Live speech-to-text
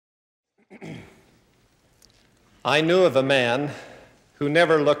I knew of a man who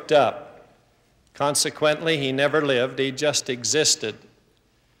never looked up. Consequently, he never lived, he just existed.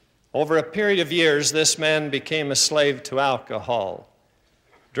 Over a period of years, this man became a slave to alcohol.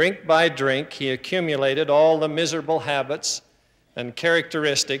 Drink by drink, he accumulated all the miserable habits and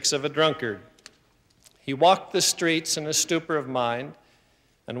characteristics of a drunkard. He walked the streets in a stupor of mind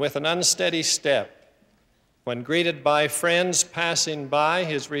and with an unsteady step. When greeted by friends passing by,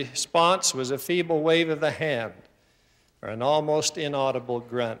 his response was a feeble wave of the hand or an almost inaudible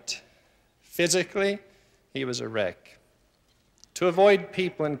grunt. Physically, he was a wreck. To avoid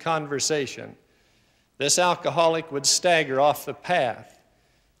people in conversation, this alcoholic would stagger off the path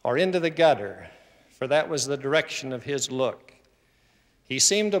or into the gutter, for that was the direction of his look. He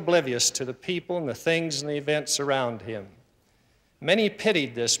seemed oblivious to the people and the things and the events around him. Many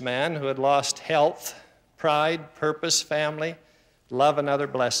pitied this man who had lost health, pride, purpose, family, love, and other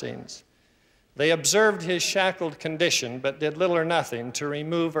blessings. They observed his shackled condition, but did little or nothing to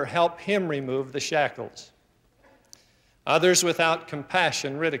remove or help him remove the shackles. Others, without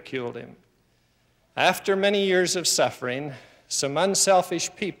compassion, ridiculed him. After many years of suffering, some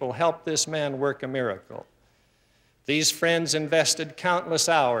unselfish people helped this man work a miracle. These friends invested countless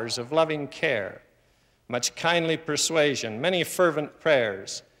hours of loving care, much kindly persuasion, many fervent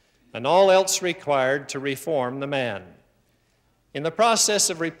prayers, and all else required to reform the man. In the process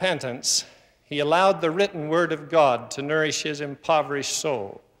of repentance, he allowed the written word of God to nourish his impoverished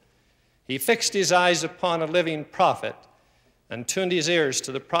soul. He fixed his eyes upon a living prophet and tuned his ears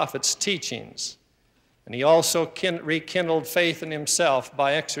to the prophet's teachings. And he also rekindled faith in himself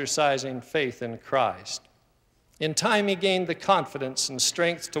by exercising faith in Christ. In time, he gained the confidence and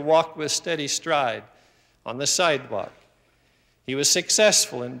strength to walk with steady stride on the sidewalk. He was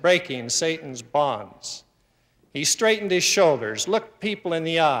successful in breaking Satan's bonds. He straightened his shoulders, looked people in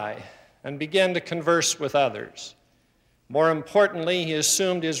the eye, and began to converse with others. More importantly, he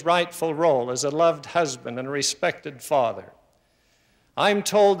assumed his rightful role as a loved husband and a respected father. I'm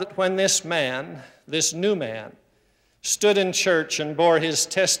told that when this man, this new man, stood in church and bore his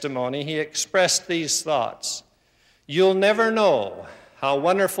testimony, he expressed these thoughts. You'll never know how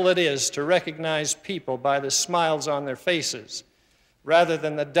wonderful it is to recognize people by the smiles on their faces rather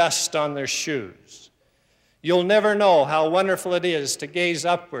than the dust on their shoes. You'll never know how wonderful it is to gaze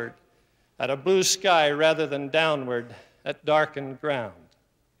upward at a blue sky rather than downward at darkened ground.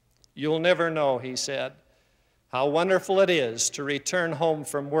 You'll never know, he said, how wonderful it is to return home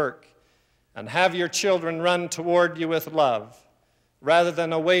from work and have your children run toward you with love rather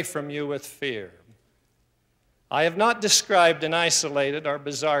than away from you with fear. I have not described an isolated or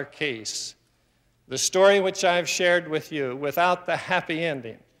bizarre case. The story which I have shared with you, without the happy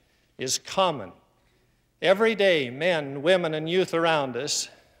ending, is common. Every day, men, women, and youth around us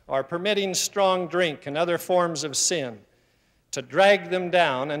are permitting strong drink and other forms of sin to drag them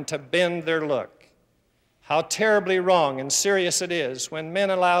down and to bend their look. How terribly wrong and serious it is when men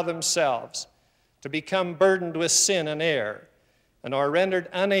allow themselves to become burdened with sin and error and are rendered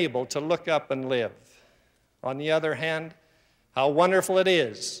unable to look up and live. On the other hand, how wonderful it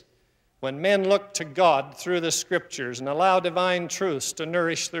is when men look to God through the Scriptures and allow divine truths to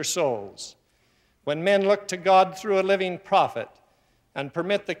nourish their souls. When men look to God through a living prophet and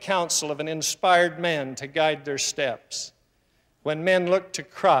permit the counsel of an inspired man to guide their steps. When men look to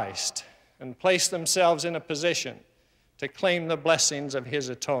Christ and place themselves in a position to claim the blessings of his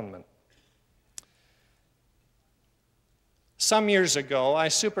atonement. Some years ago, I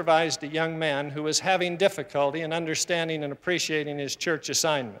supervised a young man who was having difficulty in understanding and appreciating his church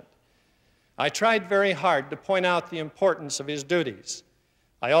assignment. I tried very hard to point out the importance of his duties.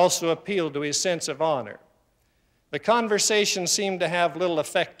 I also appealed to his sense of honor. The conversation seemed to have little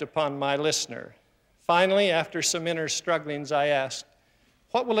effect upon my listener. Finally, after some inner strugglings, I asked,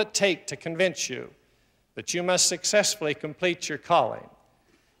 "What will it take to convince you that you must successfully complete your calling?"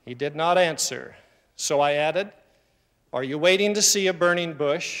 He did not answer, so I added, "Are you waiting to see a burning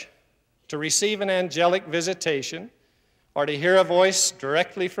bush, to receive an angelic visitation, or to hear a voice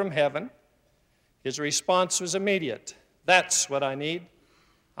directly from heaven?" His response was immediate. "That's what I need.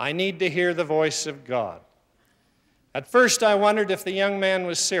 I need to hear the voice of God." At first, I wondered if the young man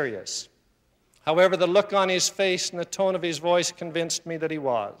was serious. However, the look on his face and the tone of his voice convinced me that he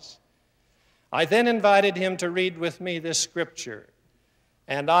was. I then invited him to read with me this scripture.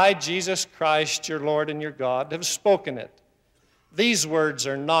 "And I, Jesus Christ, your Lord and your God, have spoken it. These words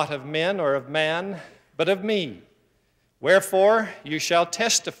are not of men or of man, but of me. Wherefore you shall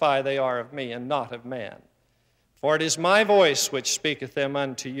testify they are of me and not of man. For it is my voice which speaketh them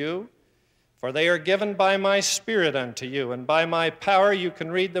unto you. For they are given by my Spirit unto you, and by my power you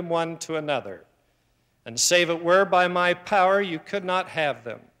can read them one to another. And save it were by my power, you could not have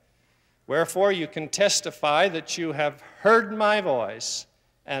them. Wherefore you can testify that you have heard my voice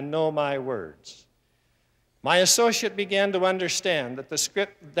and know my words. My associate began to understand that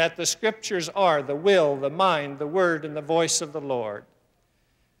the Scriptures are the will, the mind, the word, and the voice of the Lord.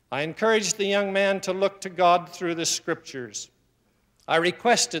 I encouraged the young man to look to God through the Scriptures. I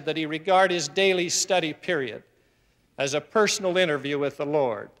requested that he regard his daily study period as a personal interview with the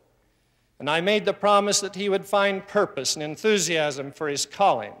Lord. And I made the promise that he would find purpose and enthusiasm for his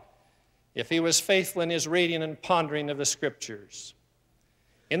calling if he was faithful in his reading and pondering of the Scriptures.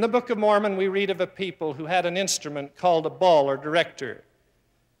 In the Book of Mormon, we read of a people who had an instrument called a ball or director.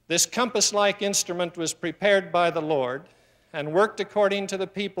 This compass-like instrument was prepared by the Lord and worked according to the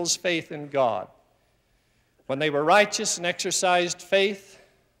people's faith in God. When they were righteous and exercised faith,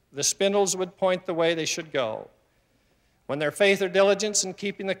 the spindles would point the way they should go. When their faith or diligence in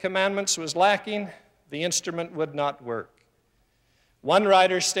keeping the commandments was lacking, the instrument would not work. One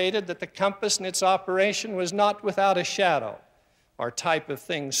writer stated that the compass in its operation was not without a shadow or type of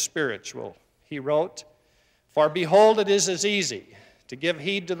things spiritual. He wrote, "For behold, it is as easy to give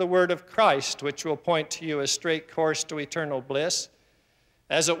heed to the word of Christ, which will point to you a straight course to eternal bliss,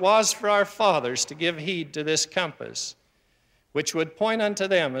 as it was for our fathers to give heed to this compass, which would point unto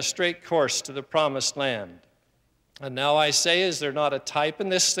them a straight course to the promised land. And now I say, is there not a type in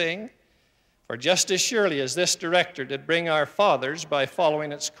this thing? For just as surely as this director did bring our fathers by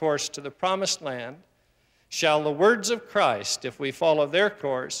following its course to the promised land, shall the words of Christ, if we follow their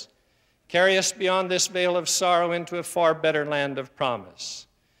course, carry us beyond this vale of sorrow into a far better land of promise.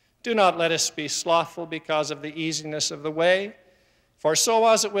 Do not let us be slothful because of the easiness of the way, for so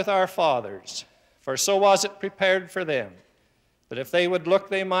was it with our fathers, for so was it prepared for them, that if they would look,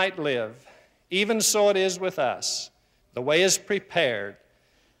 they might live. Even so it is with us. The way is prepared,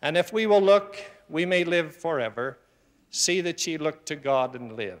 and if we will look, we may live forever. See that ye look to God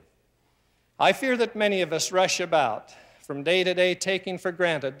and live." I fear that many of us rush about from day to day taking for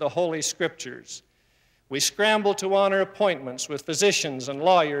granted the Holy Scriptures. We scramble to honor appointments with physicians and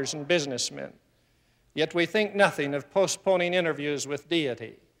lawyers and businessmen. Yet we think nothing of postponing interviews with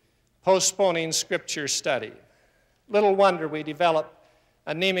deity, postponing Scripture study. Little wonder we develop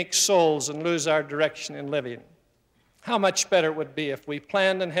anemic souls and lose our direction in living. How much better it would be if we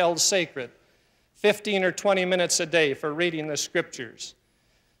planned and held sacred 15 or 20 minutes a day for reading the Scriptures.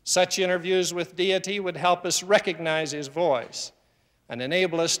 Such interviews with deity would help us recognize his voice and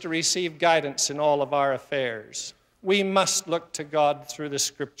enable us to receive guidance in all of our affairs. We must look to God through the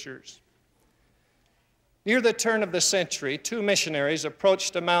Scriptures. Near the turn of the century, two missionaries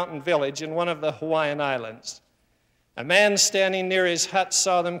approached a mountain village in one of the Hawaiian Islands. A man standing near his hut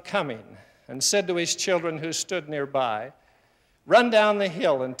saw them coming and said to his children who stood nearby, "Run down the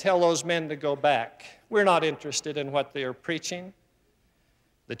hill and tell those men to go back. We're not interested in what they are preaching."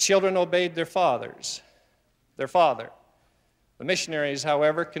 The children obeyed their father. The missionaries,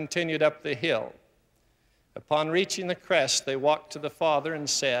 however, continued up the hill. Upon reaching the crest, they walked to the father and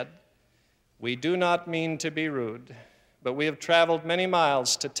said, "We do not mean to be rude, but we have traveled many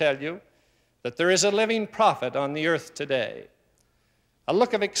miles to tell you that there is a living prophet on the earth today." A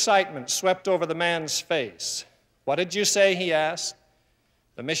look of excitement swept over the man's face. "What did you say?" he asked.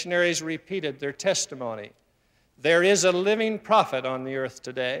 The missionaries repeated their testimony. "There is a living prophet on the earth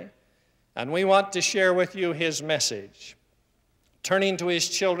today, and we want to share with you his message." Turning to his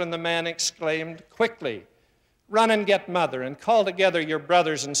children, the man exclaimed, "Quickly, run and get mother and call together your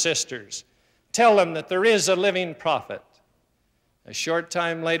brothers and sisters. Tell them that there is a living prophet." A short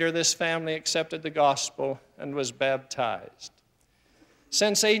time later, this family accepted the gospel and was baptized.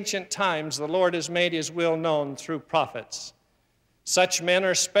 Since ancient times, the Lord has made his will known through prophets. Such men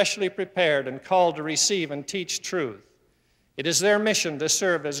are specially prepared and called to receive and teach truth. It is their mission to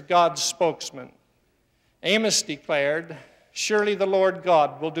serve as God's spokesman. Amos declared, "Surely the Lord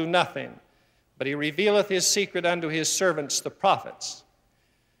God will do nothing, but he revealeth his secret unto his servants the prophets."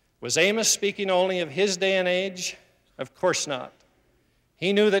 Was Amos speaking only of his day and age? Of course not.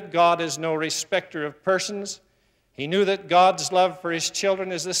 He knew that God is no respecter of persons. He knew that God's love for his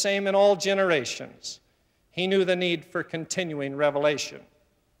children is the same in all generations. He knew the need for continuing revelation.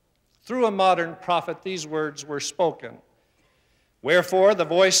 Through a modern prophet, these words were spoken. "Wherefore the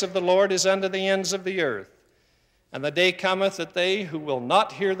voice of the Lord is unto the ends of the earth. And the day cometh that they who will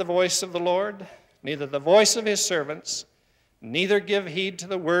not hear the voice of the Lord, neither the voice of his servants, neither give heed to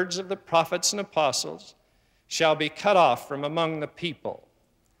the words of the prophets and apostles, shall be cut off from among the people.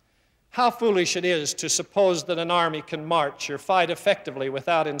 How foolish it is to suppose that an army can march or fight effectively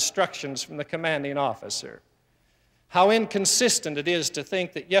without instructions from the commanding officer. How inconsistent it is to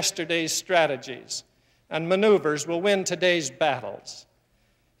think that yesterday's strategies and maneuvers will win today's battles.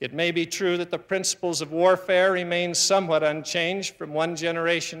 It may be true that the principles of warfare remain somewhat unchanged from one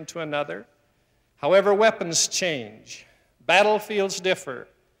generation to another. However, weapons change, battlefields differ,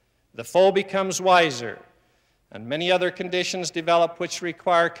 the foe becomes wiser, and many other conditions develop which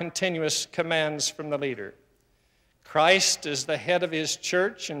require continuous commands from the leader. Christ, as the head of his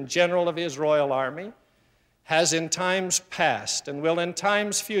church and general of his royal army, has in times past and will in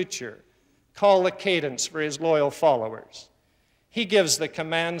times future call the cadence for his loyal followers. He gives the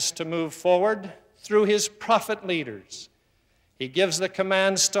commands to move forward through his prophet leaders. He gives the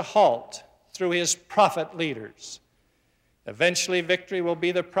commands to halt through his prophet leaders. Eventually, victory will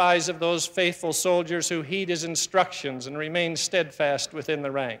be the prize of those faithful soldiers who heed his instructions and remain steadfast within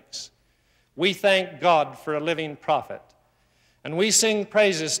the ranks. We thank God for a living prophet, and we sing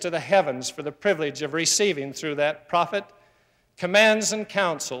praises to the heavens for the privilege of receiving through that prophet commands and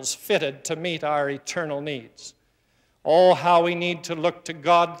counsels fitted to meet our eternal needs. Oh, how we need to look to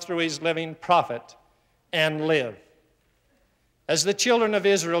God through his living prophet and live. As the children of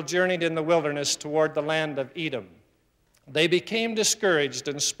Israel journeyed in the wilderness toward the land of Edom, they became discouraged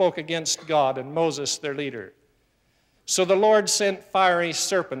and spoke against God and Moses, their leader. So the Lord sent fiery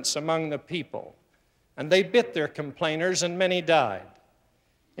serpents among the people, and they bit their complainers, and many died.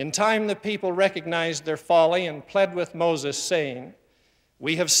 In time, the people recognized their folly and pled with Moses, saying,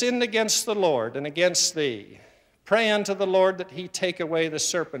 "We have sinned against the Lord and against thee. Pray unto the Lord that he take away the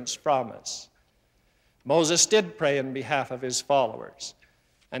serpents from us." Moses did pray in behalf of his followers,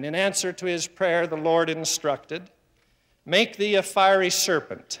 and in answer to his prayer, the Lord instructed, "Make thee a fiery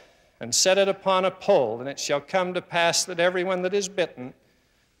serpent, and set it upon a pole, and it shall come to pass that everyone that is bitten,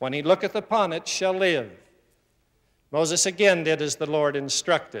 when he looketh upon it, shall live." Moses again did as the Lord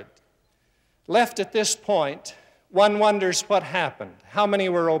instructed. Left at this point, one wonders what happened. How many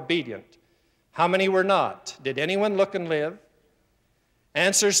were obedient? How many were not? Did anyone look and live?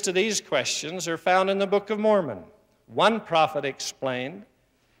 Answers to these questions are found in the Book of Mormon. One prophet explained,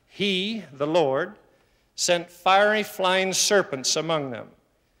 "He, the Lord, sent fiery flying serpents among them.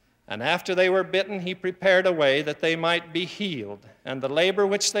 And after they were bitten, he prepared a way that they might be healed. And the labor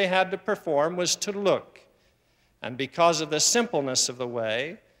which they had to perform was to look. And because of the simpleness of the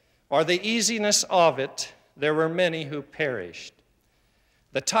way, or the easiness of it, there were many who perished."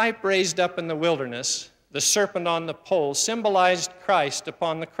 The type raised up in the wilderness, the serpent on the pole, symbolized Christ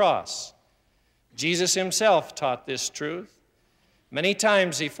upon the cross. Jesus himself taught this truth. Many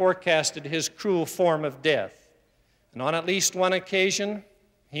times he forecasted his cruel form of death, and on at least one occasion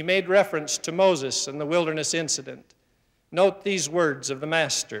he made reference to Moses and the wilderness incident. Note these words of the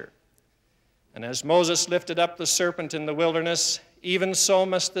Master, "And as Moses lifted up the serpent in the wilderness, even so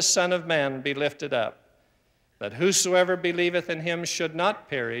must the Son of Man be lifted up, that whosoever believeth in him should not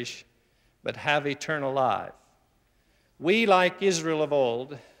perish, but have eternal life." We, like Israel of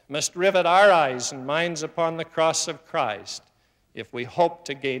old, must rivet our eyes and minds upon the cross of Christ if we hope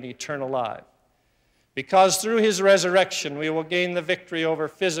to gain eternal life. Because through his resurrection we will gain the victory over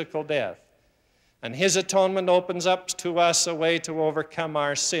physical death, and his atonement opens up to us a way to overcome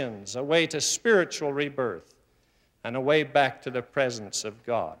our sins, a way to spiritual rebirth, and a way back to the presence of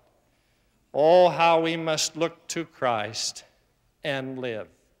God. Oh, how we must look to Christ and live.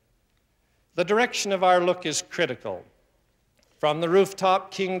 The direction of our look is critical. From the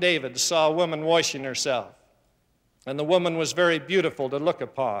rooftop, King David saw a woman washing herself, and the woman was very beautiful to look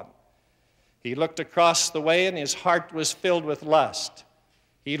upon. He looked across the way, and his heart was filled with lust.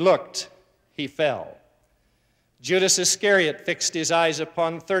 He looked, he fell. Judas Iscariot fixed his eyes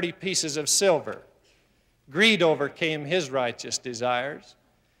upon 30 pieces of silver. Greed overcame his righteous desires.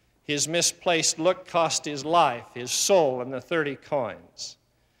 His misplaced look cost his life, his soul, and the 30 coins.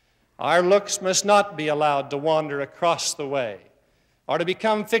 Our looks must not be allowed to wander across the way or to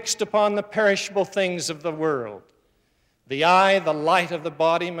become fixed upon the perishable things of the world. The eye, the light of the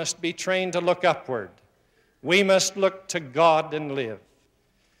body, must be trained to look upward. We must look to God and live.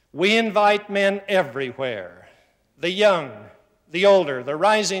 We invite men everywhere, the young, the older, the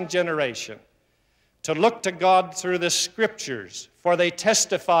rising generation, to look to God through the Scriptures, for they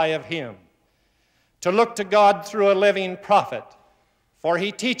testify of him. To look to God through a living prophet, for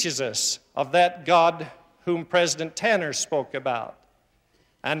he teaches us of that God whom President Tanner spoke about.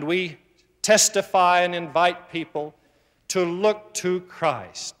 And we testify and invite people to look to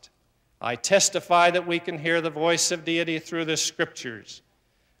Christ. I testify that we can hear the voice of deity through the Scriptures.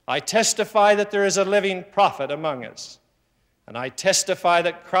 I testify that there is a living prophet among us. And I testify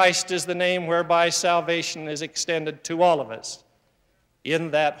that Christ is the name whereby salvation is extended to all of us.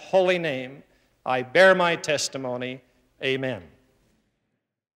 In that holy name, I bear my testimony. Amen.